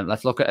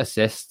 Let's look at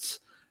assists.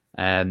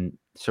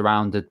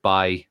 Surrounded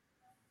by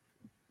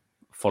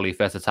fully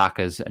fit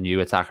attackers, a new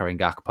attacker in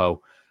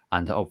Gakpo,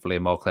 and hopefully a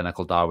more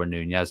clinical Darwin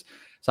Núñez.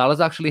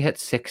 Salah's actually hit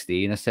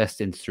 16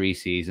 assists in 3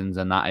 seasons,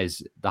 and that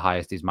is the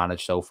highest he's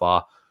managed so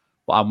far.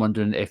 But I'm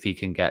wondering if he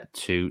can get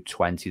to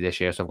 20 this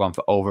year. So I've gone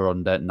for over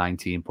under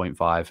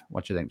 19.5.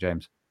 What do you think,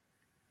 James?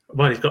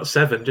 Well, he's got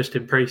 7 just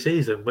in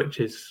pre-season, which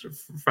is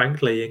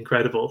frankly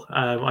incredible.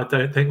 I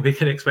don't think we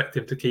can expect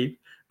him to keep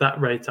that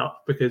rate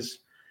up because,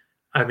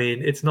 I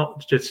mean, it's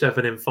not just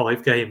 7 in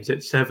 5 games.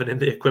 It's 7 in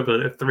the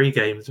equivalent of 3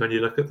 games when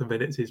you look at the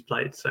minutes he's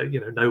played. So,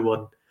 no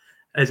one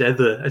has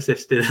ever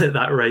assisted at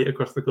that rate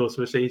across the course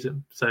of a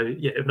season. So,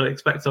 yeah, I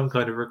expect some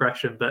kind of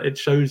regression, but it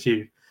shows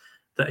you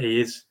that he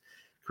is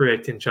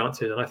creating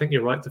chances. And I think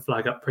you're right to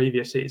flag up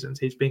previous seasons.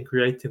 He's been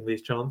creating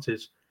these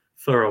chances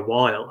for a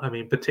while. I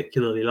mean,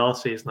 particularly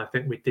last season, I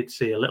think we did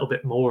see a little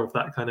bit more of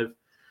that kind of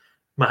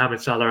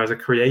Mohamed Salah as a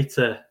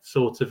creator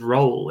sort of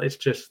role. It's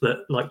just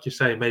that, like you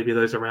say, maybe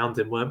those around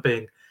him weren't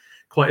being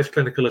quite as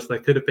clinical as they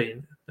could have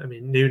been. I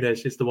mean,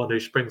 Núñez is the one who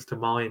springs to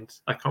mind.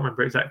 I can't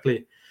remember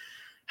exactly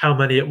how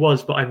many it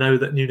was, but I know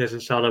that Núñez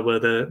and Salah were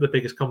the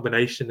biggest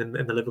combination in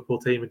the Liverpool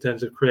team in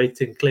terms of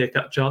creating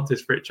clear-cut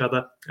chances for each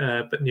other.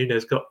 But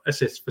Núñez got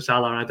assists for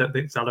Salah, and I don't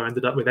think Salah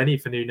ended up with any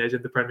for Núñez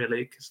in the Premier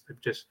League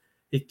because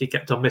he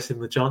kept on missing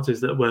the chances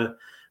that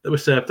were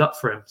served up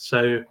for him.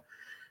 So,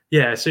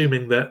 yeah,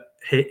 assuming that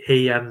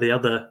he and the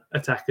other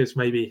attackers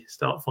maybe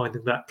start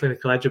finding that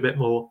clinical edge a bit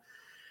more,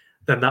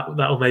 then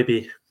that'll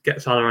maybe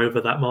get Salah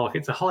over that mark.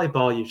 It's a high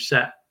bar you've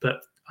set, but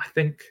I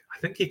think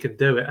he can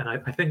do it. And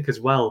I think as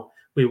well,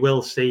 we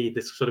will see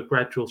this sort of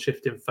gradual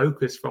shift in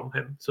focus from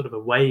him, sort of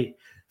away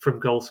from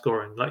goal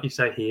scoring. Like you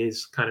say, he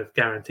is kind of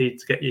guaranteed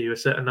to get you a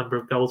certain number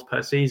of goals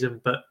per season,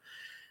 but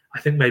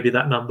I think maybe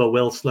that number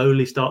will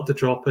slowly start to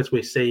drop as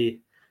we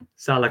see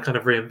Salah kind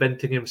of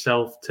reinventing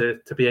himself to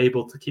be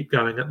able to keep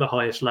going at the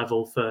highest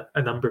level for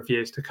a number of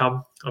years to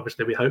come.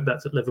 Obviously, we hope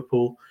that's at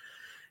Liverpool.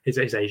 His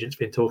agent's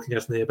been talking,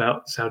 hasn't he,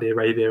 about Saudi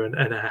Arabia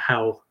and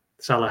how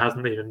Salah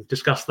hasn't even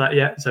discussed that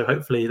yet. So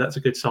hopefully that's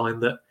a good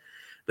sign that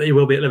he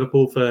will be at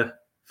Liverpool for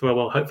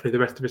hopefully the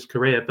rest of his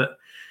career. But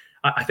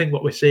I think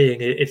what we're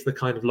seeing is the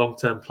kind of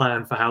long-term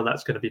plan for how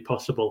that's going to be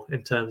possible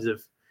in terms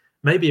of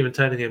maybe even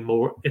turning him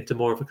into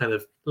more of a kind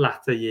of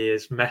latter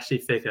years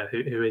Messi figure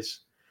who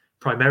is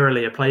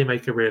primarily a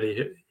playmaker,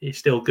 really. He's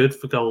still good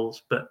for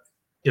goals, but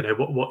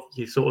what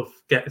you sort of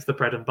get as the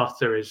bread and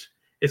butter is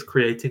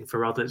creating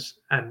for others.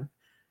 And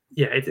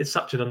yeah, it's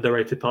such an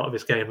underrated part of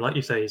his game. Like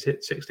you say, he's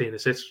hit 16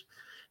 assists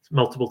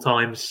multiple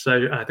times.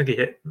 So I think he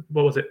hit,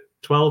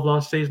 12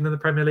 last season in the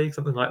Premier League,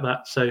 something like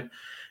that. So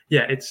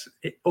yeah, it's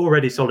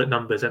already solid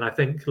numbers. And I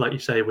think, like you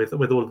say, with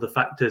all of the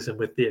factors and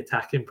with the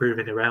attack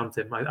improving around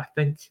him, I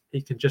think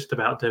he can just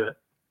about do it.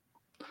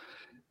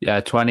 Yeah,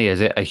 20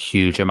 is a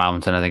huge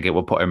amount, and I think it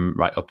will put him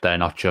right up there,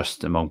 not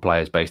just among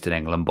players based in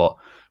England, but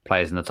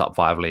players in the top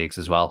 5 leagues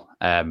as well.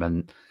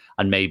 And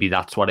maybe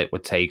that's what it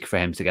would take for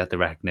him to get the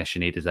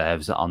recognition he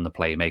deserves on the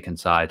playmaking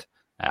side.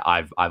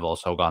 I've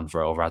also gone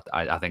for over.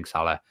 I think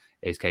Salah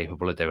is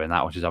capable of doing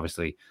that, which is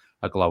obviously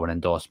a glowing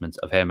endorsement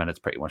of him, and it's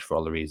pretty much for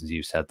all the reasons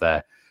you said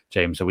there,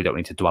 James. So we don't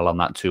need to dwell on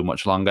that too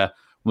much longer.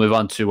 We'll move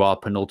on to our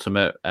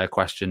penultimate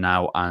question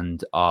now,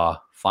 and our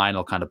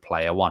final kind of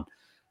player one.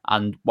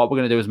 And what we're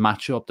going to do is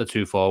match up the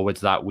 2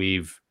 forwards that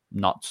we've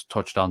not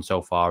touched on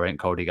so far in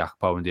Cody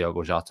Gakpo and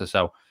Diogo Jota.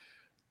 So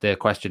the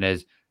question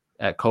is,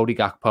 Cody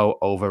Gakpo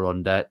over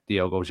under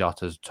Diogo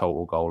Jota's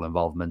total goal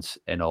involvements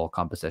in all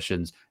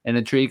competitions. An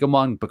intriguing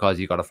one because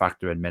you've got to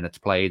factor in minutes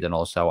played and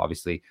also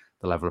obviously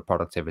the level of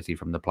productivity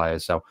from the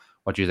players. So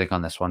what do you think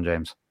on this one,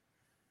 James?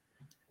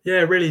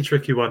 Yeah, really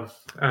tricky one.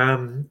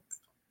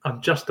 I'm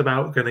just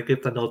about going to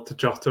give the nod to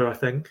Jota, I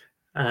think.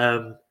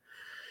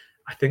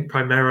 I think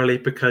primarily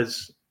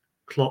because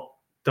Klopp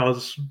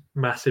does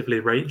massively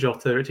rate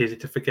Jota. It's easy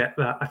to forget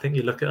that. I think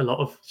you look at a lot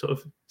of sort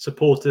of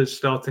supporters,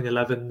 starting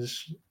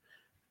 11s,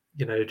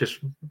 just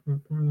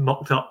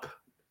mocked up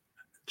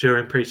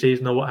during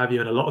pre-season or what have you,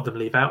 and a lot of them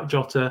leave out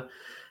Jota.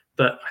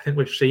 But I think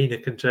we've seen a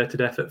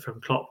concerted effort from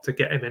Klopp to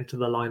get him into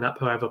the lineup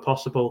however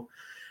possible.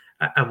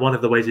 And one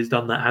of the ways he's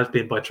done that has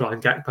been by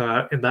trying Gakpo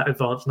out in that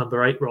advanced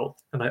number 8 role.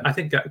 And I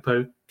think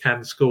Gakpo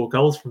can score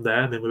goals from there.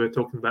 I mean, we were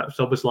talking about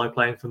Szoboszlai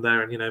playing from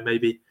there and,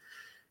 maybe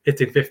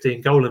hitting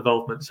 15 goal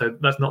involvement. So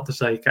that's not to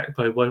say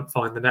Gakpo won't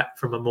find the net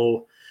from a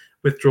more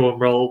withdrawn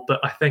role.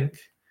 But I think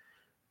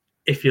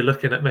if you're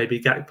looking at maybe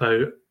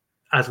Gakpo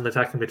as an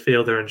attacking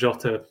midfielder and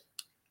Jota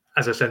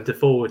as a centre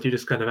forward, you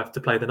just kind of have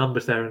to play the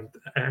numbers there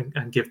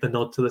and give the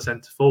nod to the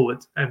centre forward.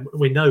 And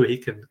we know he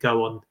can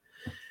go on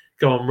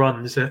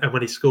runs, and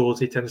when he scores,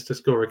 he tends to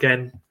score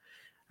again.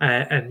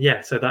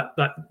 So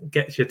that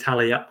gets your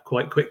tally up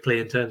quite quickly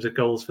in terms of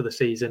goals for the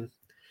season.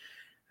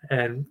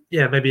 And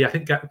maybe I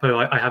think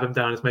Gakpo, I have him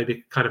down as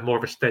maybe kind of more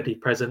of a steady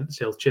presence.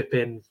 He'll chip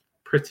in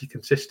pretty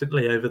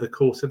consistently over the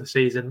course of the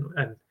season,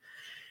 and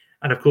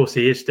of course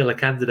he is still a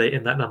candidate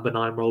in that number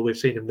 9 role. We've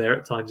seen him there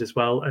at times as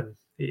well, and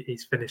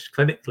he's finished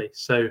clinically.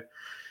 So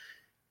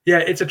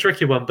it's a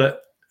tricky one,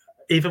 but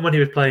even when he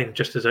was playing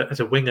just as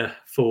a winger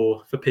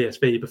for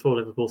PSV before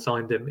Liverpool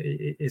signed him,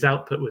 his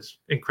output was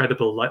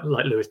incredible, like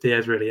Luis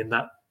Diaz really in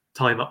that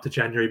time up to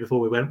January before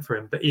we went for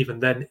him. But even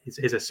then,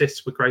 his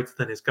assists were greater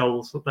than his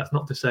goals. That's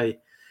not to say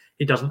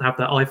he doesn't have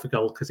that eye for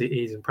goal, because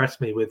he's impressed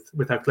me with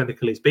how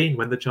clinical he's been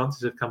when the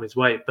chances have come his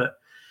way. But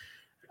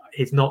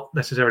he's not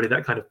necessarily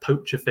that kind of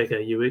poacher figure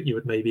you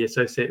would maybe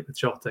associate with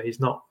Jota. He's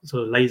not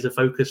sort of laser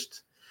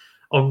focused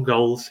on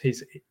goals.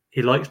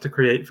 He likes to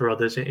create for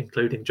others,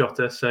 including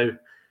Jota. So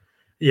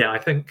I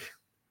think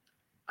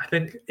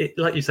it,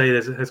 like you say,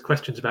 there's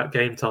questions about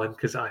game time,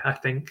 because I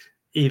think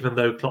even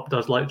though Klopp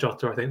does like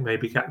Jota, I think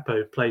maybe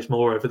Gakpo plays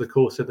more over the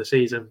course of the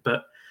season.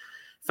 But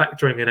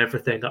factoring in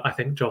everything, I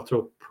think Jota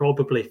will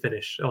probably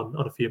finish on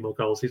a few more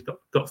goals. He's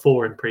got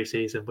 4 in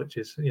pre-season, which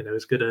is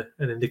as good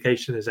an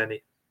indication as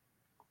any.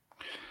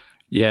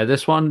 Yeah,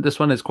 this one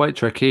is quite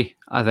tricky.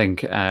 I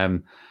think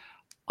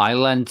I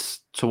lent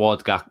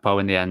towards Gakpo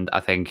in the end. I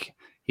think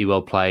he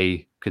will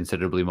play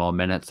considerably more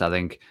minutes. I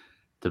think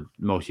the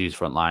most used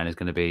front line is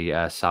going to be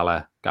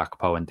Salah,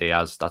 Gakpo and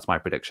Diaz. That's my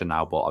prediction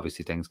now, but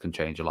obviously things can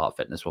change a lot.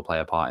 Fitness will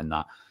play a part in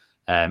that.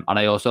 And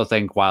I also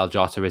think while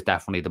Jota is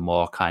definitely the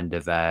more kind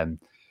of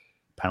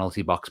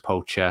penalty box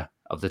poacher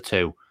of the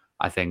two,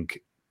 I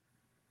think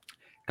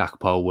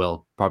Gakpo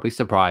will probably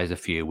surprise a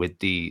few with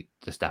the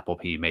step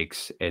up he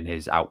makes in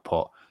his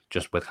output,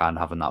 just with kind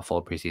of having that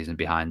full preseason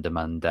behind him.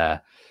 And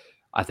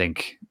I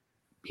think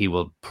he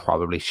will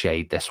probably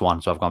shade this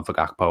one. So I've gone for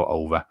Gakpo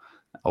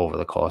over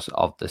the course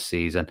of the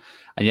season.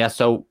 And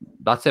so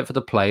that's it for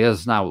the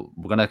players. Now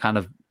we're going to kind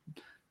of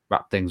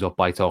wrap things up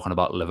by talking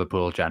about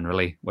Liverpool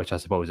generally, which I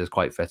suppose is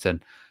quite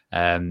fitting.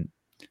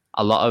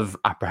 A lot of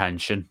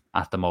apprehension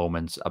at the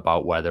moment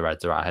about where the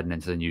Reds are at heading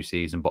into the new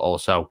season, but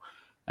also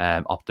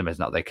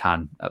optimism that they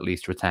can at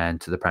least return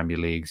to the Premier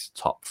League's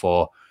top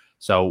 4.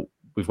 So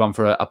we've gone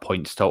for a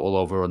points total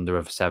over under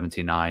of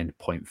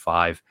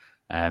 79.5.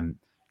 Do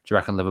you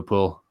reckon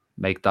Liverpool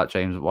make that,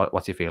 James?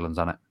 What's your feelings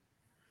on it?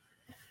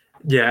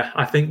 Yeah,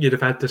 I think you'd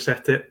have had to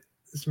set it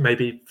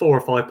maybe 4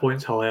 or 5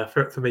 points higher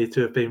for me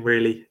to have been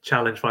really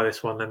challenged by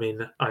this one. I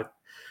mean,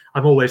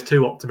 I'm always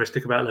too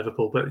optimistic about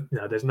Liverpool, but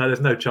there's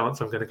no chance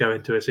I'm going to go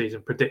into a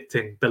season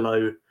predicting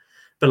below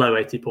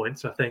 80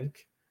 points. I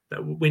think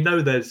that we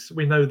know there's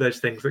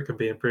things that can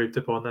be improved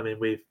upon. I mean,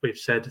 we've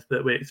said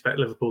that we expect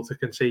Liverpool to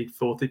concede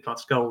 40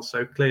 plus goals,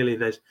 so clearly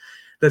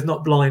there's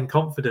not blind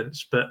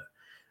confidence. But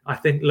I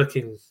think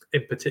looking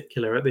in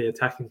particular at the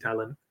attacking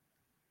talent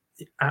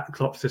at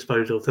Klopp's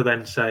disposal, to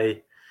then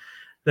say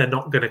they're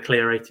not going to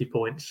clear 80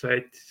 points,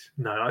 I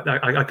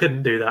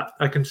couldn't do that.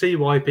 I can see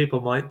why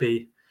people might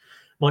be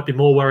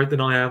more worried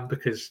than I am,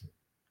 because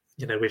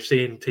we've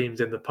seen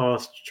teams in the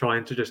past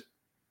trying to just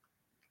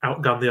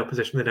outgun the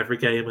opposition in every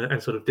game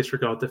and sort of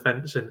disregard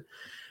defence, and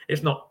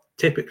it's not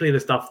typically the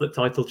stuff that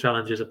title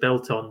challenges are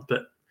built on.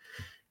 But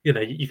you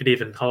could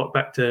even hark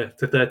back to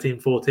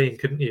 13-14,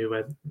 couldn't you,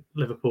 where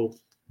Liverpool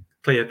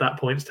cleared that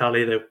points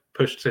tally, they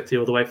pushed City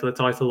all the way for the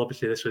title.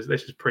 Obviously this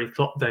is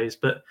pre-Klopp days,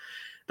 but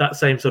that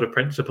same sort of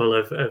principle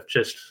of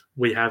just,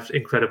 we have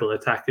incredible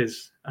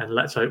attackers and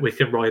let's hope we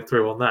can ride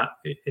through on that.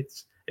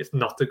 It's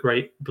not a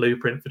great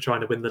blueprint for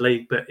trying to win the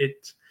league, but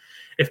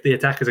if the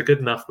attackers are good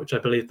enough, which I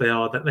believe they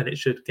are, then it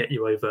should get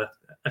you over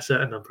a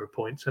certain number of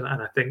points. And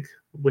I think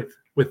with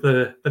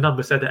the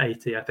number set at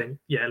 80, I think,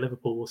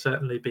 Liverpool will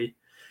certainly be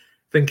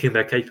thinking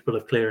they're capable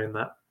of clearing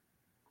that.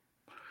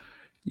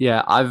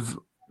 Yeah, I've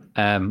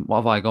What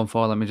have I gone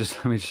for? Let me just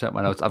check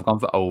my notes. I've gone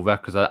for over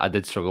because I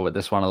did struggle with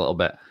this one a little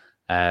bit.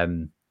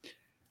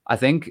 I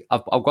think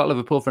I've got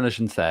Liverpool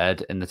finishing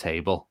third in the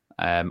table,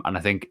 and I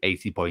think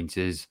 80 points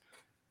is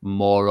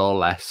more or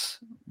less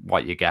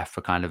what you get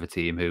for kind of a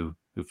team who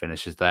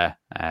finishes there.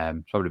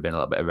 It's probably been a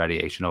little bit of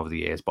variation over the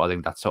years, but I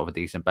think that's sort of a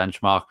decent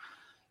benchmark.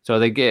 So I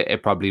think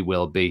it probably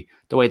will be,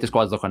 the way the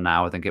squad's looking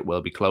now, I think it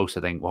will be close.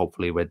 I think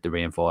hopefully with the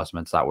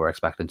reinforcements that we're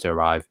expecting to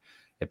arrive,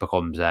 it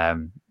becomes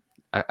a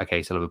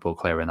case of Liverpool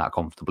clearing that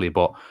comfortably.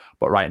 But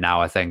right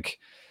now, I think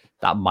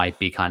that might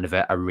be kind of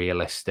a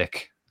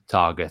realistic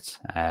target.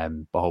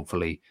 But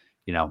hopefully,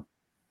 the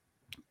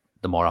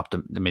more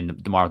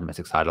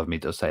optimistic side of me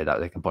does say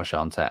that they can push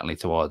on certainly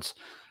towards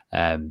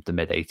the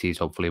mid 80s.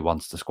 Hopefully,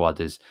 once the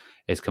squad is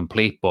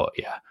complete. But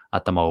yeah,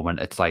 at the moment,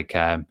 it's like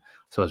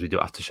so as we do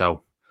have to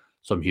show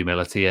some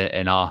humility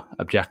in our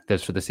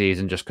objectives for the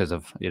season, just because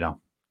of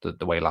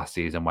the way last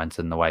season went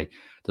and the way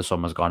the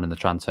summer's gone in the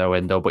transfer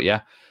window. But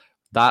yeah,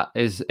 that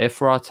is it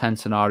for our 10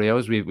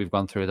 scenarios. We've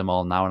gone through them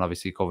all now and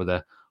obviously cover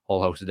the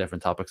whole host of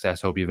different topics there.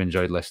 So hope you've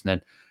enjoyed listening.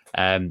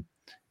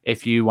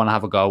 If you want to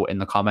have a go in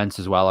the comments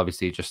as well,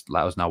 obviously just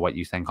let us know what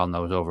you think on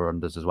those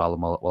over-unders as well,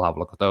 and we'll have a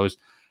look at those.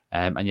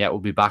 And yeah, we'll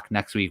be back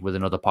next week with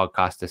another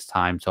podcast, this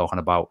time talking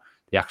about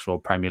the actual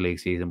Premier League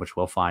season, which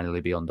will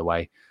finally be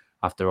underway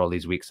after all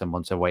these weeks and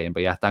months of waiting.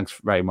 But yeah, thanks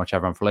very much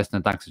everyone for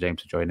listening. Thanks to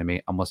James for joining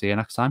me, and we'll see you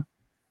next time.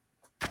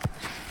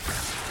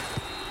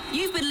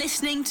 You've been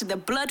listening to the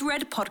Blood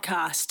Red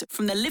podcast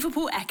from the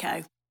Liverpool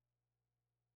Echo.